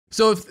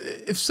So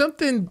if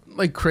something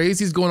like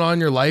crazy is going on in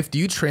your life, do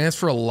you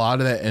transfer a lot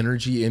of that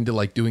energy into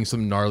like doing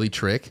some gnarly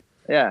trick?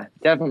 Yeah,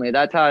 definitely.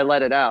 That's how I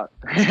let it out.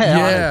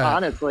 Yeah.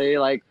 Honestly,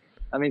 like,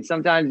 I mean,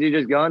 sometimes you're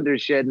just going through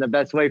shit, and the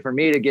best way for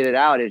me to get it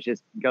out is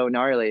just go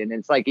gnarly. And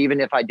it's like,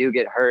 even if I do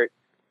get hurt,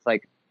 it's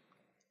like,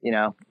 you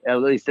know,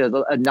 at least there's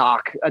a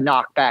knock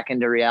back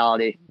into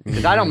reality.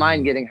 Because I don't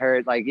mind getting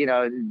hurt. Like, you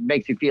know, it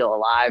makes you feel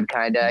alive,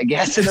 kind of, I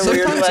guess, in a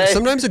weird way.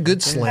 Sometimes a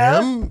good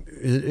slam,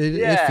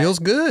 it feels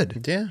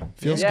good. Yeah,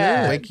 feels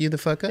good. Wake you the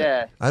fuck up.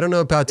 Yeah. I don't know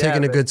about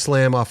taking a good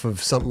slam off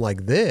of something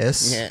like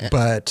this,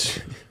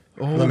 but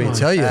let me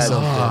tell you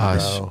something,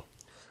 bro.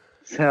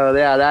 So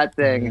yeah, that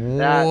thing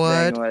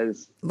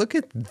was. Look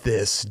at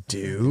this,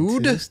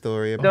 dude. True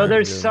story. So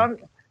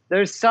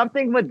there's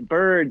something with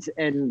birds,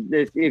 and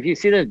this. If you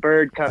see this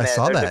bird come there's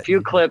a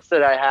few clips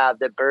that I have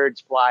that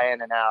birds fly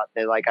in and out.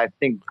 They like, I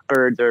think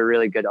birds are a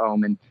really good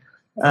omen.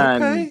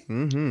 Okay.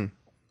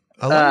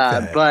 I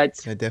like that. But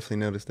I definitely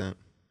noticed that.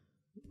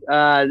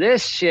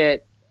 This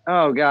shit.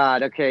 Oh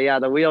God. Okay. Yeah.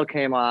 The wheel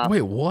came off.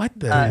 Wait, what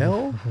the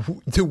hell?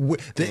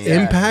 The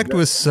impact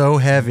was so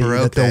heavy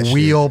that the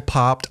wheel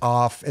popped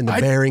off and the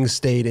bearing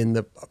stayed in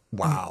the.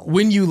 Wow.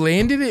 When you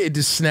landed it, it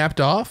just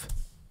snapped off.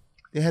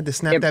 They had to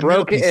snap that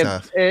metal piece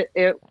off.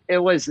 It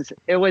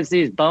was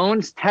these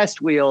Bones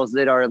test wheels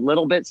that are a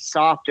little bit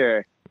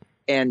softer,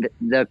 and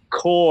the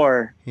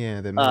core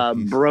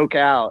broke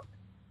out.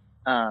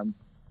 But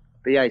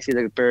yeah, I see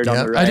the bird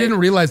on the right. I didn't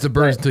realize the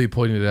birds until you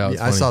pointed it out.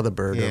 Yeah, I saw the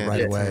bird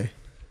right away.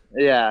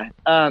 Yeah.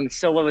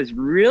 So what was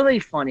really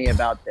funny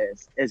about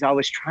this is I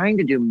was trying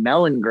to do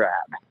melon grab.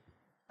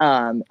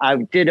 I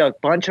did a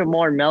bunch of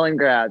more melon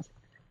grabs,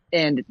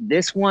 and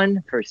this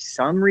one, for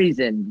some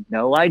reason,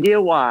 no idea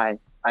why,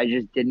 I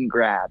just didn't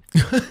grab,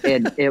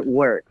 and it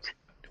worked.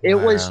 It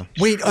was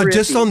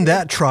just on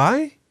that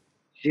try?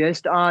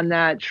 Just on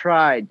that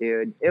try,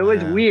 dude. It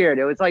was weird.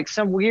 It was like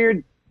some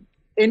weird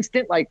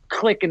instant like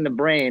click in the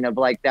brain of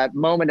like that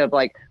moment of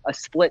like a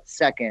split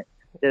second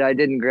that I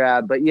didn't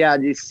grab. But yeah,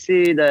 you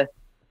see the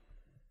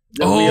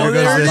wheel?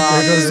 There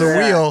goes the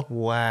wheel.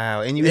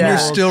 Wow. And you're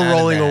still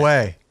rolling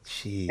away.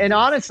 Jeez. And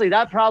honestly,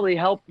 that probably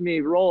helped me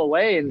roll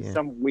away in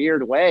some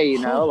weird way, you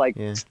know, like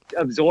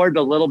absorbed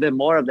a little bit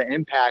more of the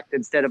impact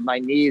instead of my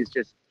knees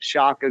just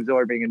shock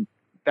absorbing and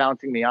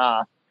bouncing me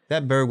off.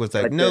 That bird was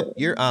like, nope,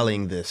 you're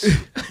ollieing this.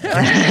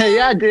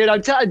 Yeah, dude.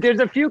 I'm telling. There's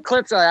a few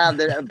clips I have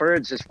that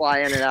birds just fly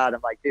in and out.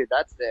 I'm like, dude,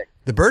 that's sick.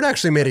 The bird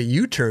actually made a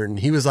U-turn.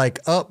 He was like,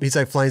 he's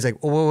like flying. He's like,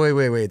 oh,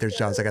 wait. There's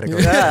John's. I gotta go.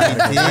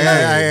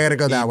 I gotta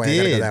go that way. I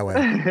gotta go that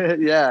way.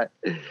 Yeah.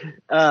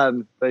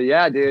 But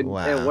yeah, dude,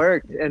 it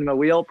worked, and my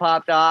wheel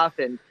popped off,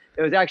 and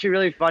it was actually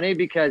really funny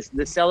because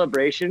the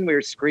celebration, we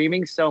were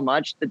screaming so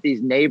much that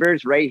these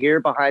neighbors right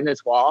here behind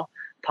this wall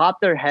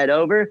popped their head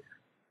over,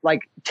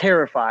 like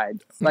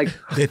terrified, like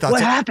they thought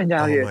what happened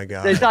out here? My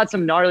God. They thought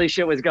some gnarly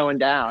shit was going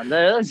down.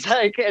 It's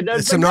like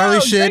some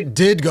gnarly shit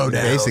did go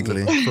down,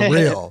 basically, for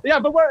real. Yeah,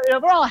 but we're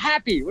all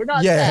happy. We're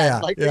not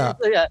sad. We're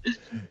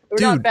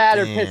not bad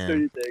or pissed or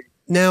anything.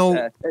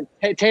 Now,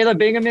 Taylor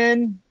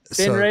Bingaman,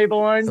 Ben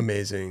Rayborn,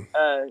 amazing.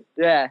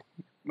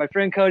 My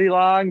friend Cody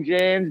Long,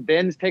 James,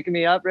 Ben's picking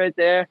me up right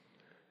there.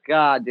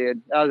 God,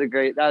 dude, that was a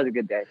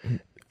good day.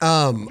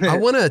 I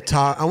want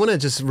to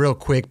just real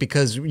quick,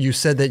 because you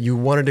said that you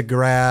wanted to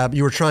grab,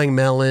 you were trying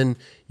melon,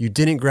 you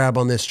didn't grab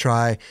on this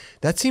try.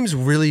 That seems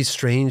really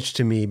strange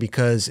to me,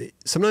 because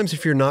sometimes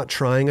if you're not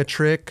trying a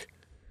trick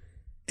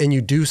and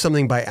you do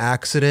something by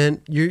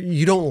accident,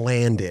 you don't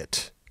land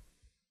it,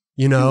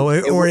 you know,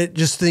 or it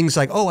just things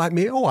like,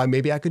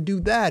 maybe I could do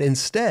that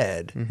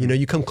instead. Mm-hmm. You know,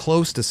 you come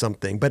close to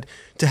something, but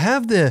to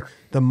have the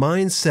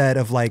mindset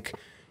of like,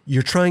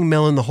 you're trying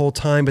melon the whole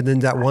time, but then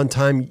that one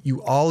time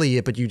you ollie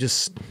it, but you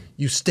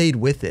stayed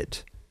with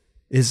it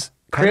is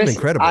kind of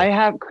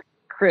incredible.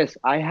 Chris,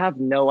 I have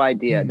no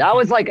idea. That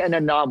was like an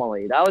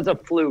anomaly. That was a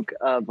fluke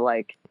of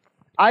like,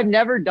 I've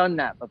never done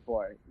that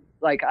before.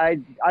 Like I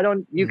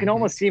don't, you can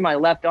almost see my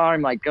left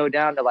arm like go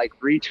down to like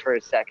reach for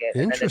a second.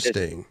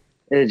 Interesting.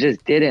 And it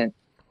just didn't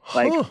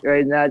like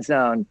right in that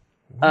zone.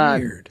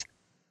 Weird.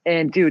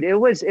 And dude, it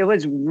was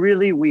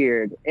really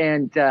weird,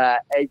 and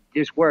it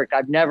just worked.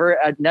 I've never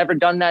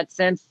done that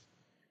since.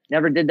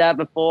 Never did that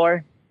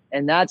before,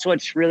 and that's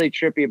what's really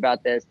trippy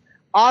about this.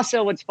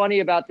 Also, what's funny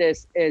about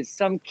this is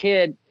some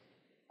kid.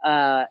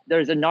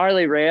 There's a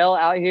gnarly rail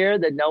out here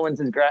that no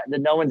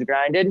one's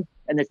grinded,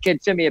 and this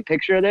kid sent me a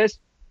picture of this.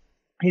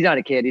 He's not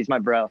a kid. He's my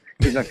bro.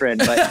 He's my friend,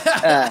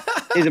 but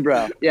he's a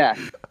bro. Yeah,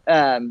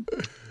 the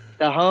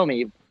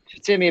homie.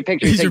 Send me a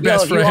picture. He's your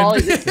best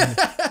friend.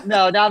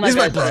 No, not my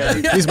best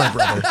friend. He's my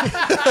brother.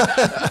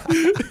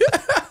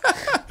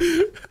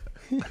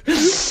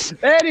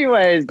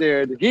 Anyways,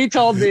 dude, he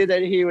told me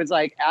that he was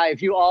like,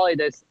 if you ollie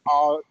this,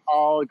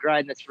 I'll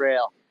grind this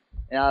rail.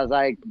 And I was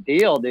like,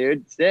 deal,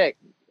 dude, sick.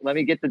 Let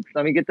me get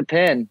the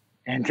pin.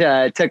 And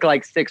it took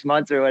like 6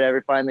 months or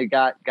whatever. Finally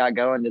got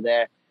going to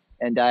there.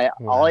 And I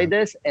ollied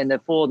this, and the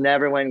fool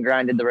never went and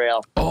grinded the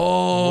rail.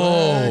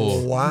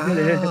 Oh, wow.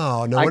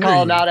 No I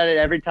call him out at it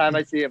every time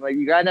I see him. Like,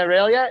 you grind that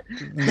rail yet?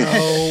 No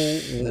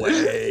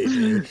way.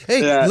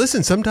 Hey,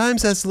 listen,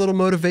 sometimes that's a little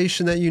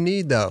motivation that you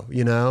need, though,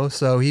 you know?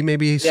 So he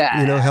maybe,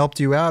 helped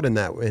you out in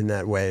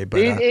that way.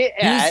 But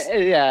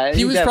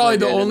he was probably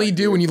the only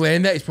dude when you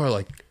land that, he's probably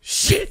like,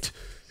 shit.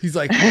 He's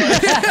like,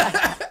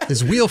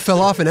 his wheel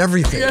fell off and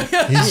everything.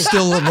 He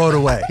still rode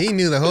away. He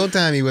knew the whole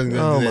time he wasn't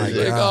going to do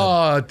that. Like,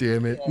 oh,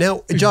 damn it.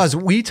 Now, Jaws,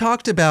 we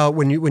talked about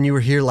when you were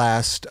here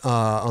last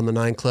on the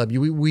 9 Club,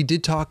 we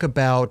did talk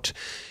about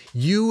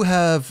you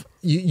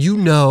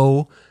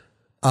know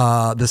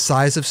the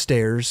size of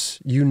stairs.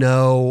 You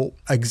know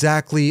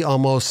exactly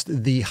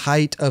almost the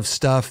height of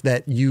stuff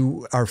that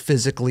you are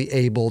physically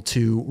able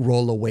to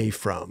roll away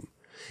from.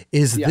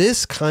 Is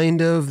this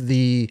kind of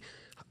the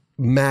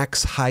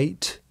max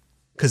height?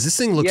 Because this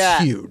thing looks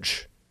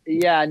huge.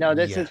 Yeah, no,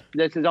 this is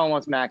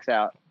almost max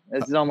out.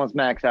 This is almost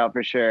max out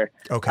for sure.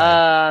 Okay.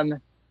 I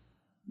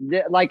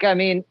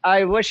mean,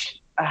 I wish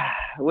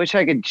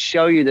I could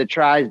show you the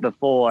tries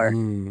before.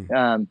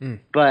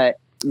 But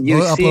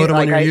you see, upload them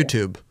on your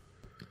YouTube.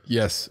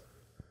 Yes.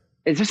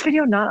 Is this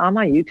video not on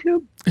my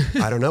YouTube?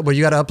 I don't know, but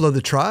you got to upload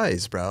the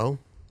tries, bro.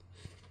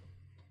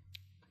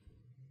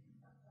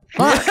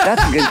 Fuck,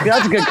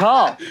 that's a good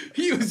call.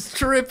 He was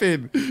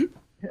tripping.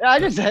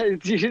 I just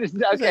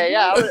okay,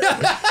 yeah.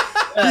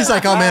 He's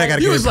like, oh man, I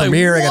gotta get a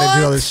Premiere. I gotta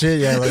do all this shit.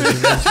 Yeah.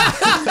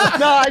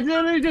 No, I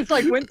literally just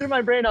like went through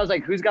my brain. I was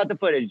like, who's got the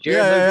footage?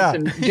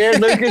 Jared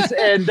Lucas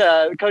and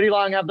Cody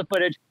Long have the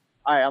footage.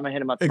 All right, I'm gonna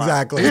hit him up tomorrow.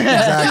 Exactly.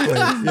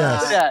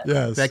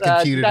 Yes. That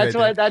computer.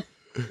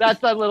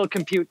 That's that little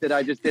compute that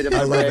I just did in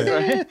my brain.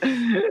 Right?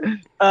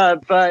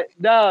 But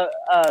no,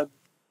 I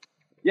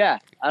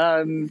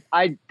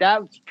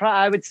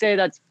would say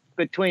that's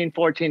between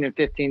 14 and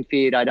 15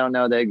 feet. I don't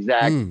know the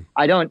exact.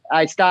 I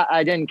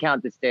didn't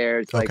count the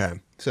stairs. Okay.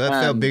 So that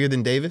felt bigger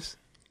than Davis?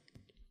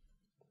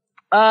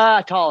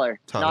 Taller.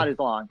 Not as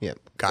long. Yep.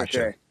 Gotcha.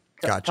 Sure.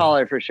 Gotcha.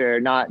 Taller for sure.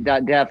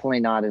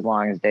 Definitely not as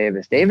long as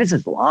Davis. Davis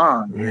is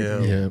long.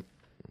 Yeah.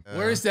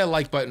 Where is that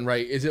like button?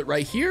 Right? Is it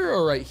right here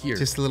or right here?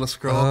 Just a little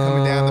scroll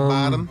coming down the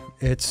bottom.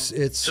 It's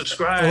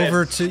subscribe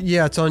over to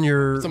it's on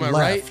your It's on my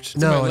left. right? It's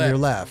No, on my on your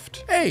left.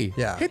 left. Hey,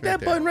 Yeah. hit Right that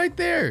there. button right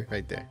there.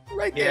 Right there.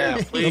 Right Yeah,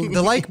 there. please.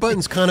 The like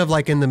button's kind of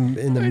like in the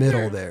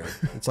middle there.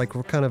 It's like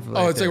we're kind of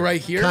Oh, it's like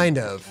right here? Kind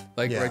of.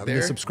 Like right and there?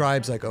 The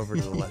subscribe's like over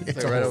to the left.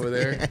 It's like right over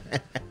there.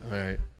 All right.